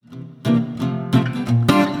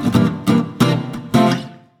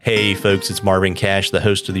Hey folks, it's Marvin Cash, the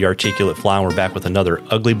host of the Articulate Fly, and we're back with another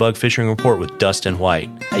Ugly Bug Fishing Report with Dustin White.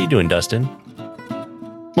 How you doing, Dustin?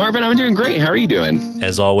 Marvin, I'm doing great. How are you doing?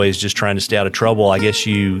 As always, just trying to stay out of trouble. I guess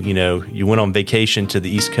you went on vacation to the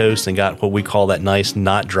East Coast and got what we call that nice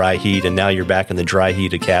not dry heat, and now you're back in the dry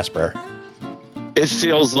heat of Casper. It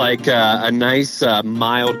feels like a nice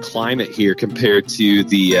mild climate here compared to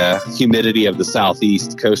the humidity of the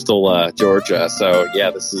southeast coastal Georgia. So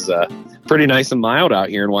yeah, this is pretty nice and mild out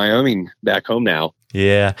here in Wyoming, back home now.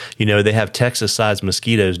 Yeah, they have Texas-sized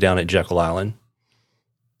mosquitoes down at Jekyll Island.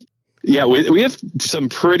 Yeah, we have some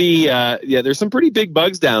pretty there's some pretty big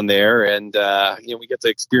bugs down there, and we get to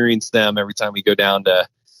experience them every time we go down to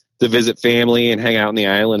visit family and hang out on the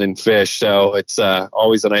island and fish. So it's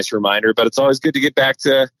always a nice reminder, but it's always good to get back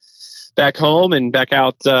home and back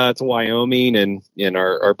out to Wyoming, and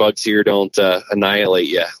our bugs here don't annihilate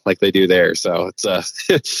you like they do there. So it's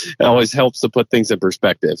it always helps to put things in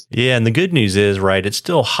perspective. Yeah, and the good news is, right, it's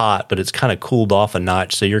still hot, but it's kind of cooled off a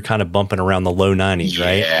notch, so you're kind of bumping around the low 90s,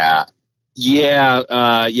 right? Yeah.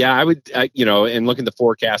 I would, and look at the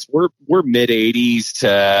forecast, we're mid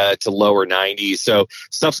 80s to lower 90s. So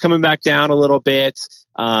stuff's coming back down a little bit.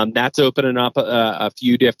 That's opening up a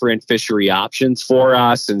few different fishery options for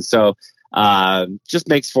us. And so just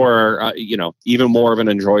makes for, even more of an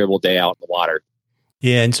enjoyable day out in the water.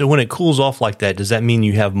 Yeah. And so when it cools off like that, does that mean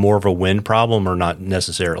you have more of a wind problem or not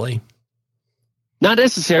necessarily? Not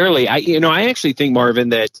necessarily. I actually think, Marvin,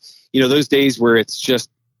 that, those days where it's just,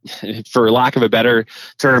 for lack of a better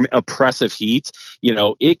term, oppressive heat,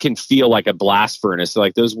 it can feel like a blast furnace.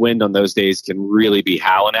 Like those wind on those days can really be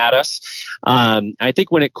howling at us. I think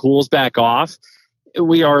when it cools back off,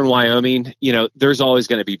 we are in Wyoming, there's always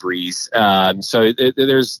going to be breeze. So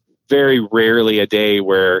there's very rarely a day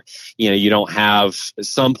where, you don't have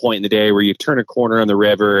some point in the day where you turn a corner on the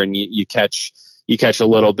river and you catch a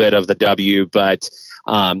little bit of the W, but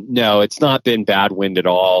no, it's not been bad wind at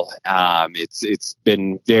all. It's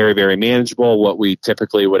been very, very manageable, what we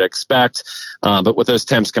typically would expect. But with those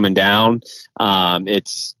temps coming down,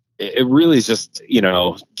 it really is just,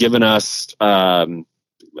 given us a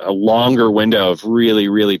longer window of really,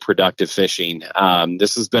 really productive fishing.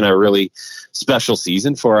 This has been a really special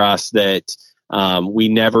season for us that we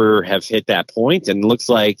never have hit that point. And it looks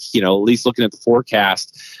like, at least looking at the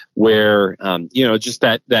forecast where, just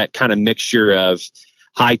that kind of mixture of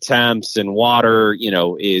high temps and water,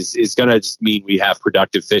 is going to just mean we have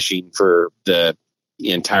productive fishing for the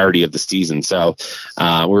entirety of the season. So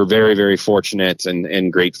we're very, very fortunate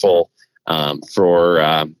and grateful for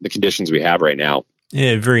the conditions we have right now.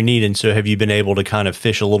 Yeah, very neat. And so have you been able to kind of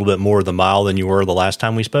fish a little bit more of the mile than you were the last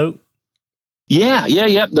time we spoke? Yeah.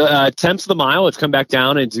 The temps of the mile have come back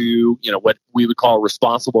down into, what we would call a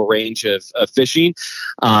responsible range of fishing.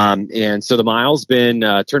 And so the mile's been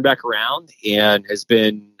turned back around and has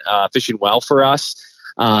been fishing well for us.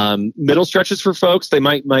 Middle stretches for folks, they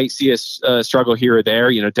might see us struggle here or there.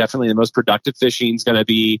 Definitely the most productive fishing is going to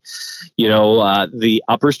be, the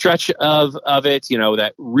upper stretch of it,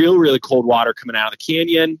 that really cold water coming out of the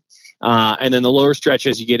canyon. And then the lower stretch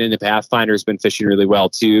as you get into Pathfinder has been fishing really well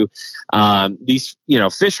too. These,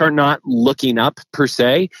 fish are not looking up per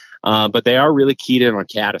se, but they are really keyed in on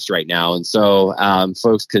caddis right now. And so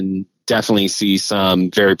folks can definitely see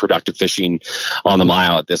some very productive fishing on the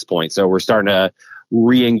mile at this point. So we're starting to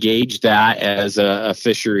re-engage that as a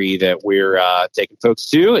fishery that we're taking folks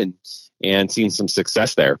to and seeing some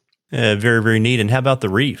success there. Very, very neat. And how about the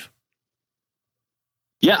reef?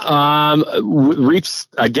 Yeah, reefs,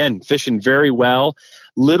 again, fishing very well.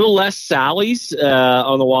 Little less sallies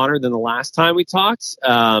on the water than the last time we talked.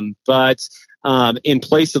 But in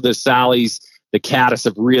place of the sallies, the caddis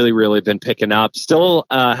have really, really been picking up. Still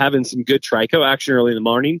having some good trico action early in the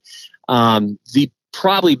morning. The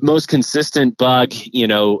probably most consistent bug,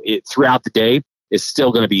 throughout the day is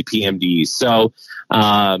still going to be PMDs. So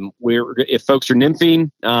if folks are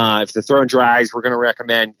nymphing, if they're throwing dries, we're going to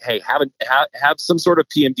recommend, hey, have some sort of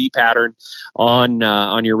PMD pattern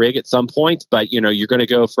on your rig at some point. But you're going to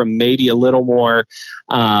go from maybe a little more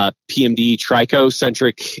PMD trico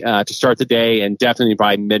centric to start the day, and definitely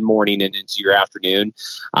by mid morning and into your afternoon,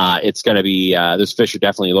 it's going to be those fish are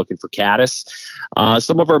definitely looking for caddis.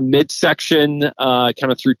 Some of our midsection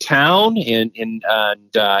kind of through town and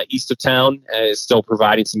east of town is still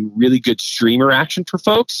providing some really good streamer action for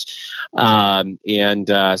folks. So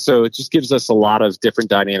it just gives us a lot of different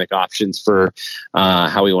dynamic options for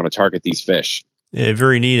how we want to target these fish. Yeah,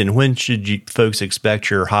 very neat. And when should you folks expect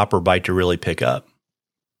your hopper bite to really pick up?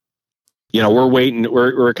 We're waiting.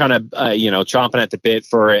 We're kind of, chomping at the bit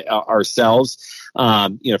for it ourselves.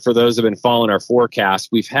 For those who have been following our forecast,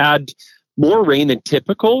 we've had more rain than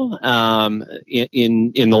typical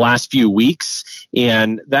in the last few weeks,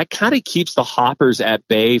 and that kind of keeps the hoppers at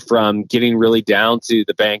bay from getting really down to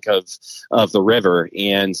the bank of the river.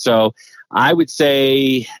 And so I would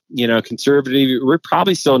say, conservatively, we're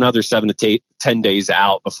probably still another 7 to 10 days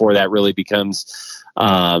out before that really becomes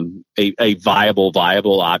a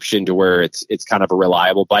viable option to where it's kind of a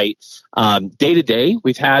reliable bite. Day to day,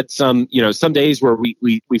 we've had some days where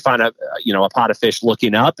we find a pot of fish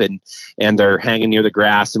looking up and they're hanging near the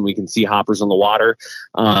grass and we can see hoppers on the water.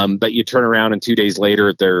 But you turn around and 2 days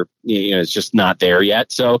later, they're, it's just not there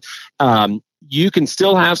yet. So you can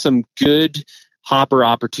still have some good hopper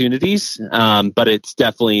opportunities, but it's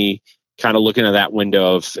definitely kind of looking at that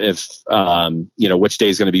window of if which day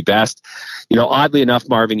is going to be best. Oddly enough,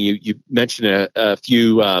 Marvin, you mentioned a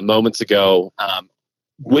few moments ago,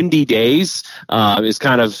 windy days is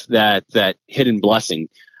kind of that hidden blessing,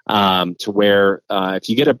 to where if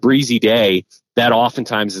you get a breezy day, that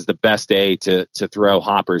oftentimes is the best day to throw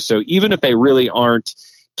hoppers. So even if they really aren't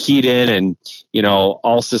keyed in and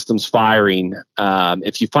all systems firing,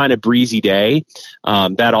 if you find a breezy day,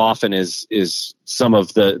 that often is some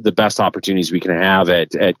of the best opportunities we can have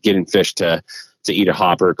at getting fish to eat a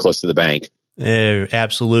hopper close to the bank.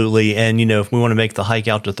 Absolutely. And if we want to make the hike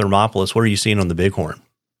out to Thermopolis, what are you seeing on the Bighorn?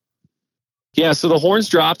 Yeah, so the horns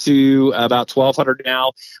dropped to about 1,200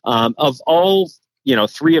 now. Of all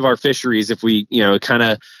 3 of our fisheries, if we kind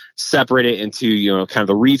of separate it into kind of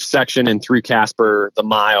the reef section and through Casper, the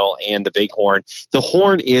Mile, and the Bighorn, the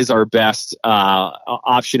horn is our best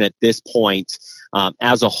option at this point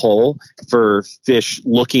as a whole for fish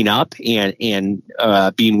looking up and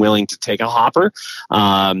being willing to take a hopper.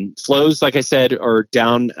 Flows, like I said, are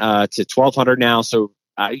down to 1,200 now, so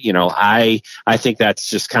I think that's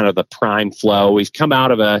just kind of the prime flow. We've come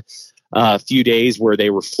out of a few days where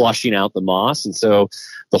they were flushing out the moss, and so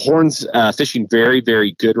the horn's fishing very,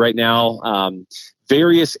 very good right now.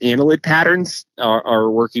 Various annelid patterns are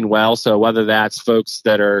working well. So whether that's folks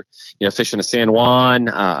that are fishing a San Juan,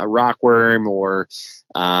 a rockworm, or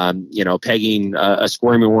pegging a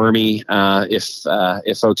squirmy wormy,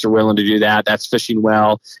 if folks are willing to do that, that's fishing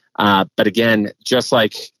well. But again, just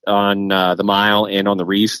like on the Mile and on the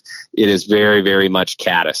reef, it is very, very much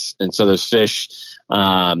caddis. And so those fish,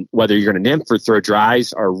 whether you're going to nymph or throw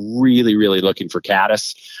dries, are really, really looking for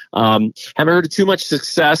caddis. Haven't heard of too much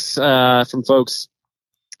success from folks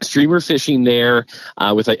streamer fishing there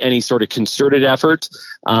with any sort of concerted effort.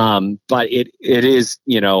 But it is,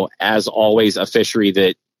 as always, a fishery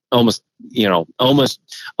that almost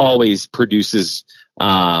always produces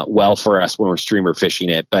well for us when we're streamer fishing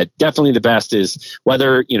it. But definitely the best is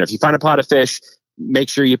whether, if you find a pot of fish, make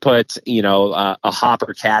sure you put, a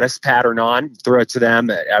hopper caddis pattern on, throw it to them.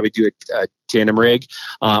 I would do a tandem rig.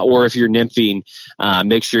 Or if you're nymphing,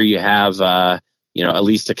 make sure you have, at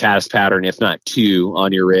least a caddis pattern, if not 2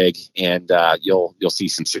 on your rig, and you'll see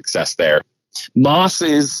some success there. Moss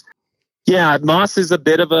is a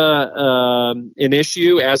bit of an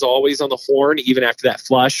issue, as always, on the horn, even after that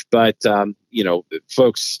flush. But,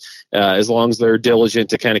 folks, as long as they're diligent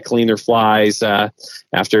to kind of clean their flies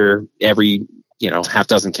after every, half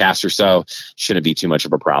dozen casts or so, shouldn't be too much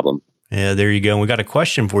of a problem. Yeah, there you go. And we got a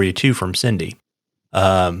question for you, too, from Cindy.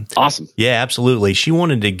 Awesome. Yeah, absolutely. She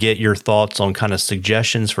wanted to get your thoughts on kind of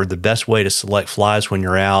suggestions for the best way to select flies when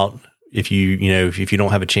you're out, if you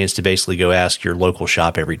don't have a chance to basically go ask your local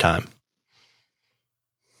shop every time.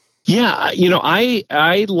 Yeah,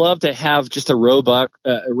 I love to have just a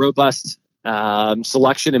robust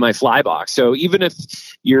selection in my fly box. So even if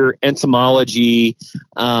your entomology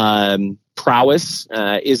prowess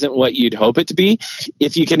isn't what you'd hope it to be,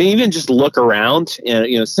 if you can even just look around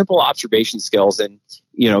and simple observation skills and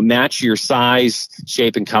match your size,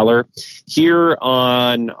 shape, and color here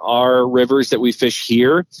on our rivers that we fish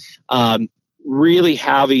here, really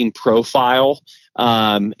having profile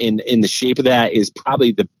in the shape of that is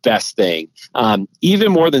probably the best thing,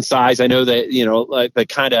 even more than size. I know that like the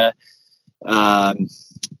kind of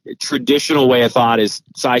traditional way of thought is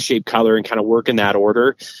size, shape, color, and kind of work in that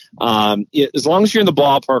order. As long as you're in the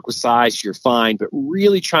ballpark with size, you're fine. But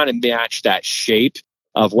really trying to match that shape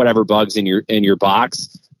of whatever bugs in your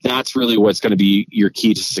box, that's really what's going to be your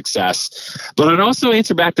key to success. But I'd also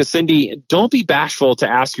answer back to Cindy, don't be bashful to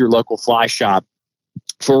ask your local fly shop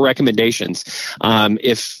for recommendations.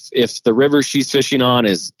 If the river she's fishing on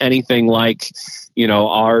is anything like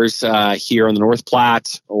ours here on the North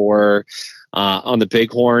Platte or on the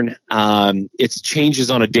Bighorn, it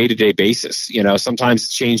changes on a day-to-day basis. Sometimes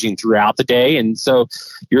it's changing throughout the day. And so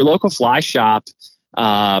your local fly shop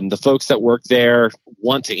The folks that work there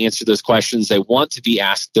want to answer those questions. They want to be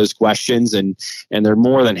asked those questions, and they're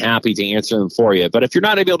more than happy to answer them for you. But if you're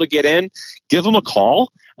not able to get in, give them a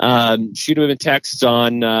call. Shoot them a text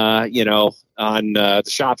on the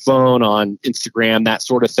shop phone, on Instagram, that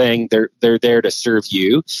sort of thing. They're there to serve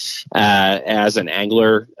you as an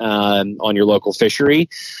angler on your local fishery.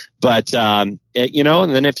 But and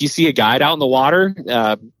then if you see a guide out in the water,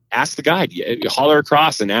 ask the guide. You holler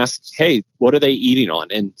across and ask, hey, what are they eating on?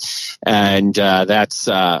 And that's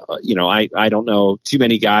I don't know too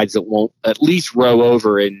many guides that won't at least row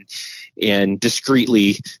over and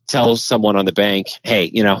discreetly tell someone on the bank, hey,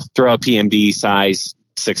 throw a PMB size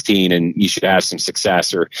 16 and you should have some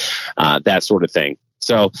success, or that sort of thing.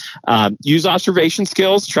 So use observation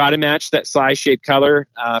skills, try to match that size, shape, color.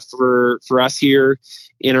 For us here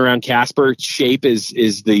in around Casper, shape is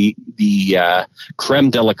the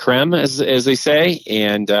creme de la creme, as they say,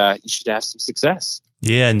 and you should have some success.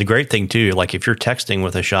 Yeah, and the great thing too, like if you're texting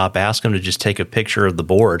with a shop, ask them to just take a picture of the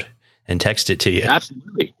board and text it to you.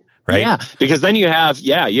 Absolutely. Right? Yeah, because then you have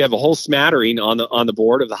a whole smattering on the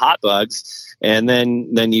board of the hot bugs, and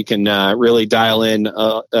then you can really dial in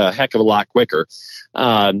a heck of a lot quicker.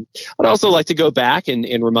 I'd also like to go back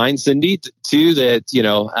and remind Cindy too that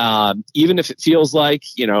even if it feels like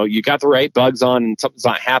you got the right bugs on and something's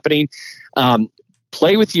not happening,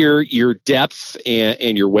 play with your depth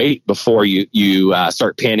and your weight before you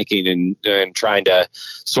start panicking and trying to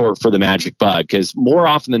sort for the magic bug. Because more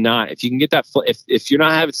often than not, if you can get that, if you're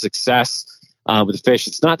not having success with the fish,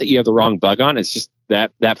 it's not that you have the wrong bug on. It's just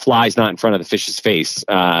that fly's not in front of the fish's face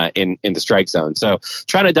in the strike zone. So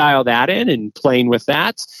trying to dial that in and playing with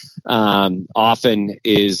that often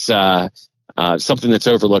is something that's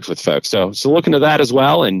overlooked with folks. So look into that as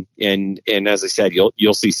well. And as I said,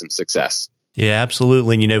 you'll see some success. Yeah,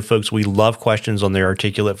 absolutely. And folks, we love questions on the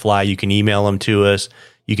articulate fly. You can email them to us.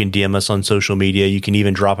 You can DM us on social media. You can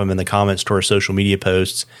even drop them in the comments to our social media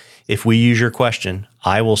posts. If we use your question,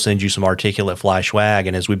 I will send you some articulate fly swag.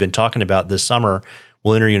 And as we've been talking about this summer,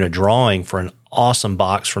 we'll enter you in a drawing for an awesome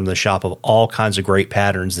box from the shop of all kinds of great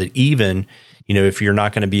patterns that even, if you're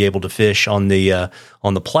not going to be able to fish on the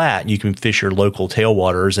Platte, you can fish your local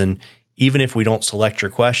tailwaters. And even if we don't select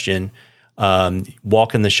your question,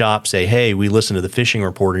 walk in the shop, say, hey, we listened to the fishing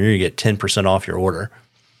report, and you're going to get 10% off your order.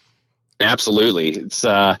 Absolutely. It's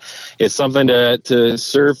something to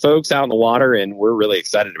serve folks out in the water, and we're really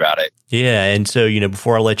excited about it. Yeah. And so,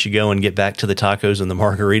 before I let you go and get back to the tacos and the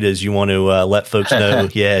margaritas, you want to let folks know,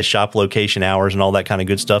 shop location, hours, and all that kind of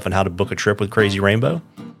good stuff, and how to book a trip with Crazy Rainbow?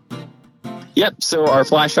 Yep. So our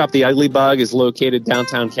fly shop, The Ugly Bug, is located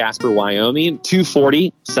downtown Casper, Wyoming,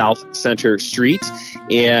 240 South Center Street.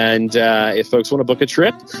 And if folks want to book a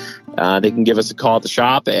trip, they can give us a call at the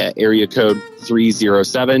shop at area code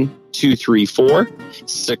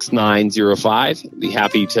 307-234-6905. Be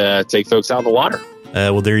happy to take folks out in the water.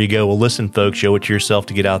 Well, there you go. Well, listen, folks, show it to yourself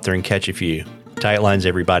to get out there and catch a few. Tight lines,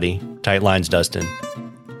 everybody. Tight lines, Dustin.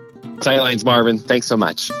 Tight lines, Marvin. Thanks so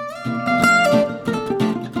much.